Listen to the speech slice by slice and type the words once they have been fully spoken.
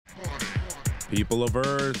People of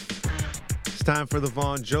Earth, it's time for the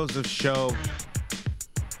Vaughn Joseph Show.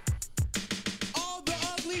 All the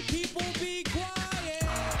ugly people be quiet.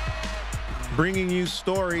 Bringing you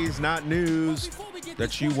stories, not news,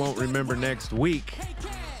 that you won't remember next week.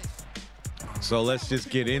 So let's just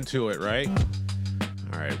get into it, right?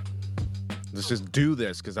 All right. Let's just do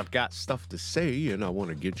this because I've got stuff to say and I want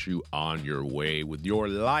to get you on your way with your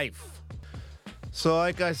life. So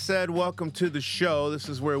like I said, welcome to the show. This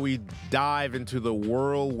is where we dive into the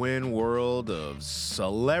whirlwind world of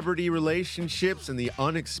celebrity relationships and the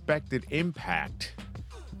unexpected impact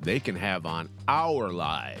they can have on our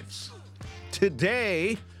lives.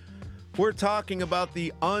 Today, we're talking about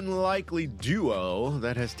the unlikely duo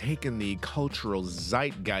that has taken the cultural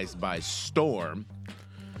zeitgeist by storm.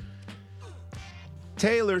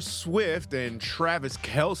 Taylor Swift and Travis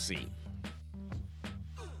Kelce.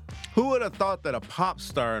 Who would have thought that a pop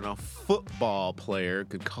star and a football player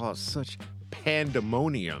could cause such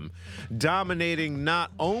pandemonium, dominating not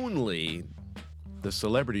only the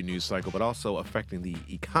celebrity news cycle, but also affecting the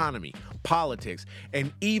economy, politics,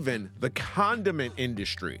 and even the condiment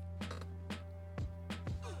industry?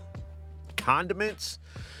 Condiments?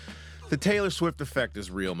 The Taylor Swift effect is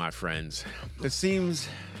real, my friends. It seems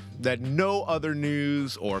that no other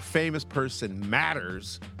news or famous person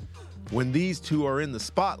matters when these two are in the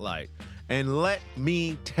spotlight. And let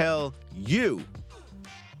me tell you,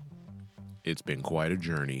 it's been quite a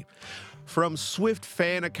journey. From Swift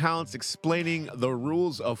fan accounts explaining the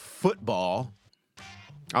rules of football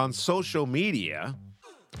on social media,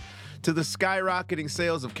 to the skyrocketing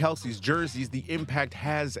sales of Kelce's jerseys, the impact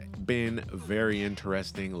has been very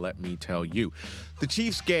interesting, let me tell you. The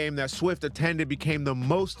Chiefs game that Swift attended became the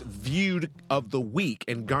most viewed of the week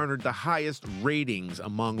and garnered the highest ratings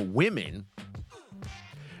among women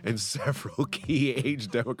and several key age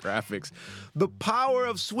demographics. The power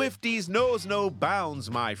of Swifties knows no bounds,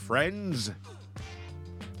 my friends.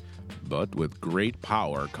 But with great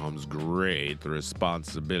power comes great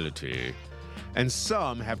responsibility. And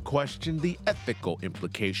some have questioned the ethical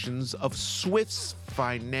implications of Swift's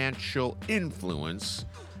financial influence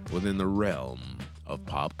within the realm of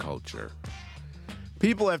pop culture.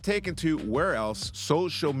 People have taken to where else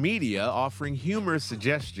social media, offering humorous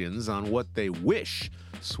suggestions on what they wish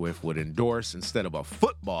Swift would endorse instead of a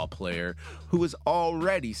football player who is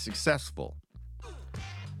already successful.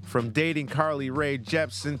 From dating Carly Rae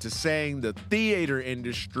Jepsen to saying the theater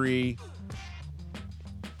industry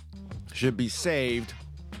should be saved,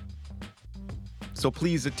 so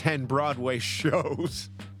please attend Broadway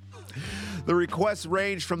shows. The requests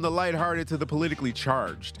range from the lighthearted to the politically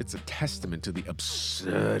charged. It's a testament to the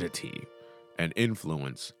absurdity and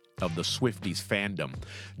influence of the Swifties fandom.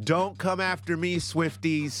 Don't come after me,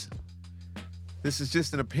 Swifties. This is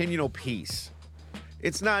just an opinional piece.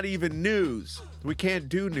 It's not even news. We can't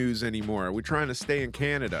do news anymore. We're trying to stay in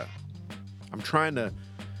Canada. I'm trying to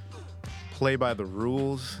play by the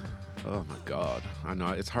rules. Oh my God. I know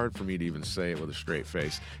it's hard for me to even say it with a straight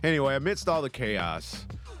face. Anyway, amidst all the chaos,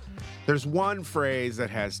 there's one phrase that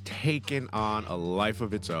has taken on a life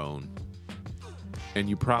of its own. And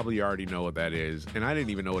you probably already know what that is. And I didn't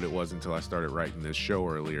even know what it was until I started writing this show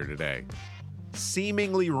earlier today.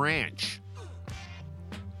 Seemingly ranch.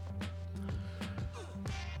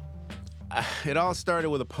 It all started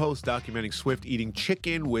with a post documenting Swift eating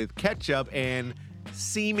chicken with ketchup and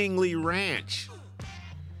seemingly ranch.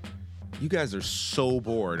 You guys are so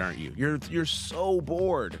bored, aren't you? You're so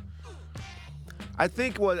bored. I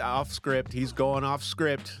think off script, he's going off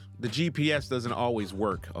script. The GPS doesn't always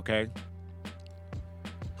work, okay?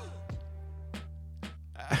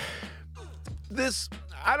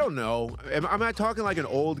 I don't know. Am I talking like an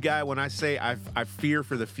old guy when I say I fear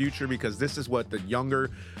for the future because this is what the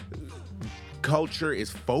younger culture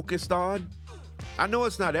is focused on? I know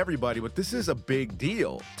it's not everybody, but this is a big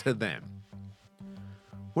deal to them.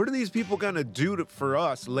 What are these people going to do for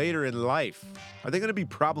us later in life? Are they going to be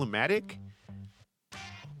problematic?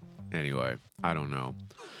 Anyway, I don't know.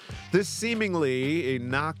 This seemingly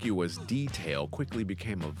innocuous detail quickly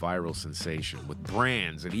became a viral sensation, with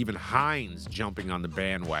brands and even Heinz jumping on the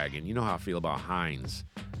bandwagon. You know how I feel about Heinz.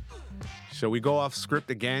 Shall we go off script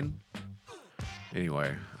again?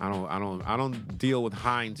 Anyway, I don't deal with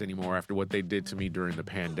Heinz anymore after what they did to me during the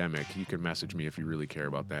pandemic. You can message me if you really care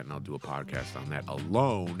about that, and I'll do a podcast on that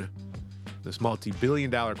alone. This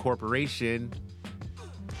multi-billion-dollar corporation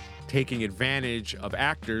taking advantage of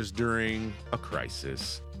actors during a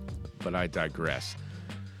crisis. But I digress.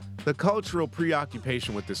 The cultural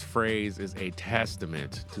preoccupation with this phrase is a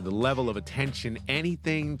testament to the level of attention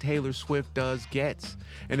anything Taylor Swift does gets.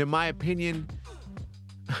 And in my opinion,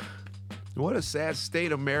 What a sad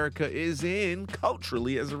state America is in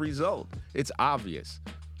culturally as a result. It's obvious.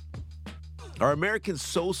 Are Americans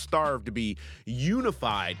so starved to be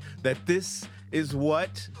unified that this is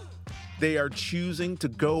what they are choosing to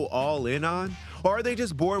go all in on? Or are they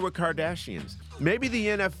just bored with Kardashians? Maybe the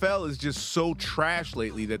NFL is just so trash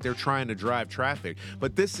lately that they're trying to drive traffic.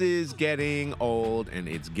 But this is getting old, and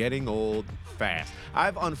it's getting old fast.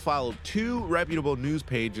 I've unfollowed 2 reputable news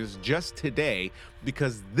pages just today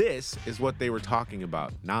because this is what they were talking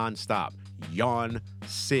about nonstop. Yawn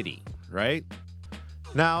City, right?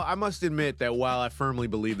 Now, I must admit that while I firmly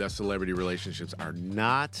believe that celebrity relationships are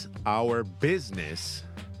not our business,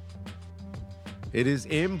 it is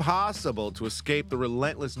impossible to escape the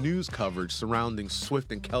relentless news coverage surrounding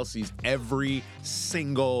Swift and Kelce's every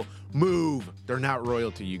single move. They're not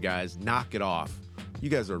royalty, you guys. Knock it off. You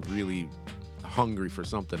guys are really hungry for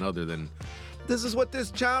something other than, this is what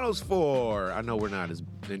this channel's for. I know we're not as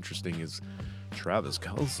interesting as Travis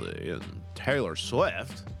Kelce and Taylor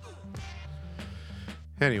Swift.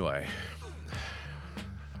 Anyway,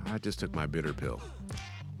 I just took my bitter pill.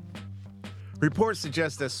 Reports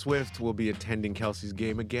suggest that Swift will be attending Kelce's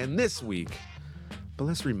game again this week. But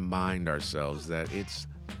let's remind ourselves that it's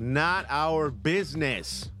not our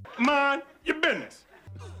business. Mind your business.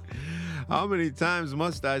 How many times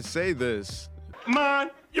must I say this?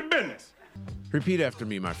 Mind your business. Repeat after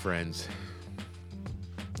me, my friends.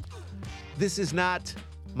 This is not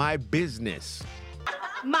my business.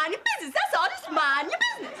 Mind your business. That's all. Just mind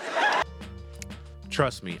your business.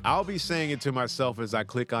 Trust me, I'll be saying it to myself as I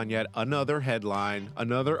click on yet another headline,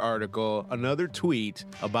 another article, another tweet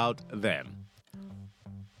about them.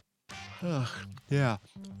 Ugh, yeah,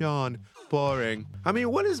 yawn, boring. I mean,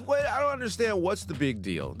 what? I don't understand what's the big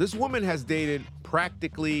deal. This woman has dated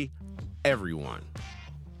practically everyone,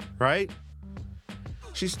 right?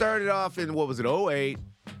 She started off in, what was it, 08?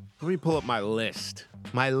 Let me pull up my list.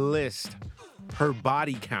 Her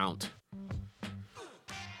body count.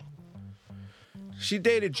 She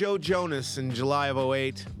dated Joe Jonas in July of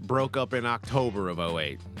 08, broke up in October of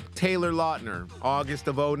 08. Taylor Lautner, August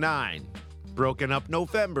of 09, broken up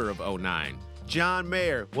November of 09. John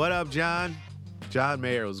Mayer, what up, John? John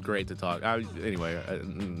Mayer was great to talk. Anyway,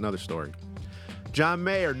 another story. John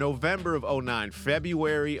Mayer, November of 09,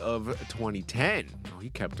 February of 2010. Oh,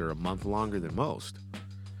 he kept her a month longer than most.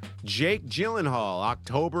 Jake Gyllenhaal,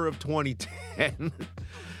 October of 2010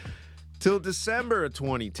 till December of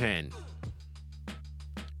 2010.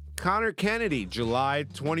 Connor Kennedy, July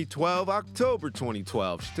 2012, October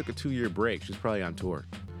 2012. She took a 2-year break. She's probably on tour.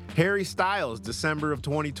 Harry Styles, December of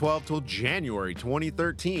 2012 till January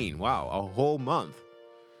 2013. Wow, a whole month.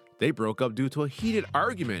 They broke up due to a heated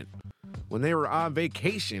argument when they were on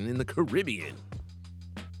vacation in the Caribbean.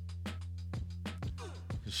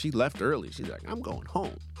 She left early. She's like, I'm going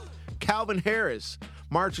home. Calvin Harris,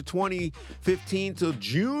 March of 2015 till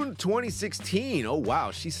June 2016. Oh,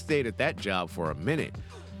 wow, she stayed at that job for a minute.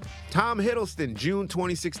 Tom Hiddleston, June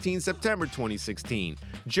 2016, September 2016.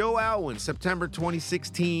 Joe Alwyn, September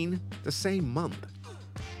 2016, the same month.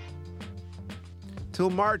 Till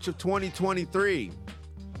March of 2023.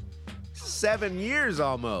 7 years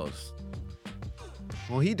almost.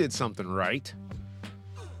 Well, he did something right.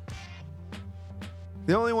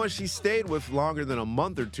 The only one she stayed with longer than a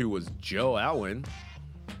month or two was Joe Alwyn.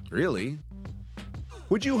 Really?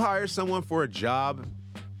 Would you hire someone for a job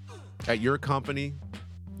at your company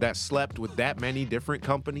that slept with that many different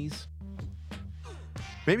companies?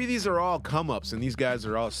 Maybe these are all come-ups and these guys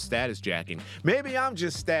are all status jacking. Maybe I'm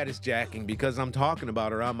just status jacking because I'm talking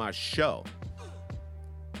about her on my show.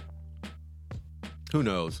 Who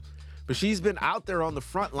knows? But she's been out there on the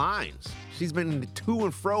front lines. She's been to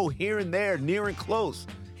and fro, here and there, near and close,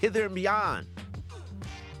 hither and beyond.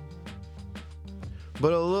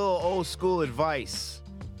 But a little old school advice,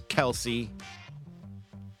 Kelce.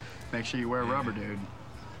 Make sure you wear rubber, dude.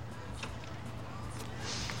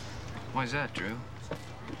 Why's that, Drew?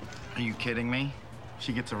 Are you kidding me?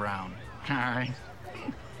 She gets around. All right.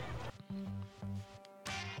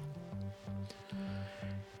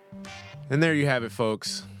 And there you have it,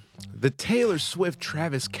 folks. The Taylor Swift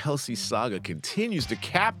Travis Kelce saga continues to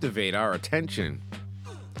captivate our attention,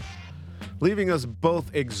 leaving us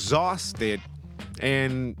both exhausted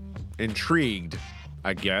and intrigued,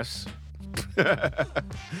 I guess.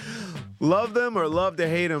 Love them or love to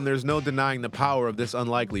hate them, there's no denying the power of this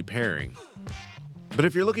unlikely pairing. But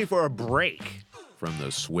if you're looking for a break from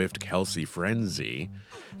the Swift-Kelce frenzy,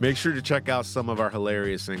 make sure to check out some of our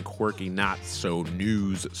hilarious and quirky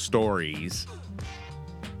not-so-news stories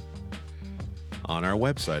on our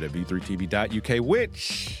website at v3tv.uk,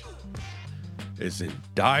 which is in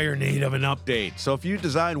dire need of an update. So if you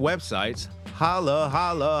design websites, Holla,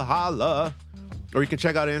 holla, holla. Or you can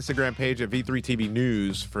check out our Instagram page at V3TV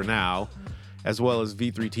News for now, as well as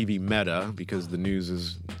V3TV Meta, because the news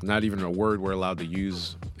is not even a word we're allowed to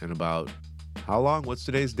use in about how long? What's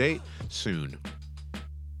today's date? Soon.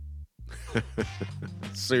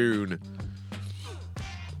 Soon.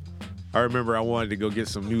 I remember I wanted to go get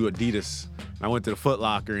some new Adidas. I went to the Foot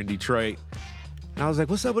Locker in Detroit. And I was like,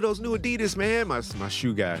 what's up with those new Adidas, man? My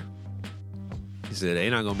shoe guy. He said,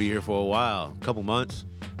 they're not going to be here for a while. A couple months.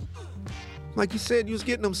 Like you said, you was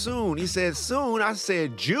getting them soon. He said, soon? I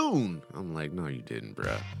said, June. I'm like, no, you didn't,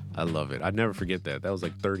 bruh. I love it. I'd never forget that. That was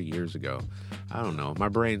like 30 years ago. I don't know. My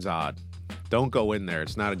brain's odd. Don't go in there.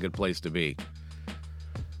 It's not a good place to be.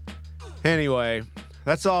 Anyway,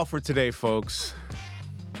 that's all for today, folks.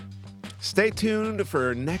 Stay tuned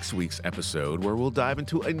for next week's episode where we'll dive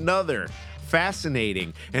into another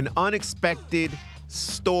fascinating and unexpected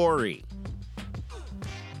story.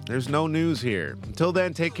 There's no news here. Until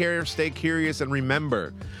then, take care, stay curious, and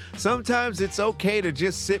remember, sometimes it's okay to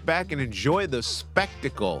just sit back and enjoy the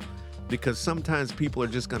spectacle, because sometimes people are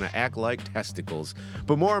just going to act like testicles.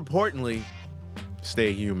 But more importantly,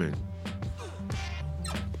 stay human.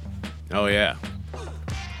 Oh, yeah.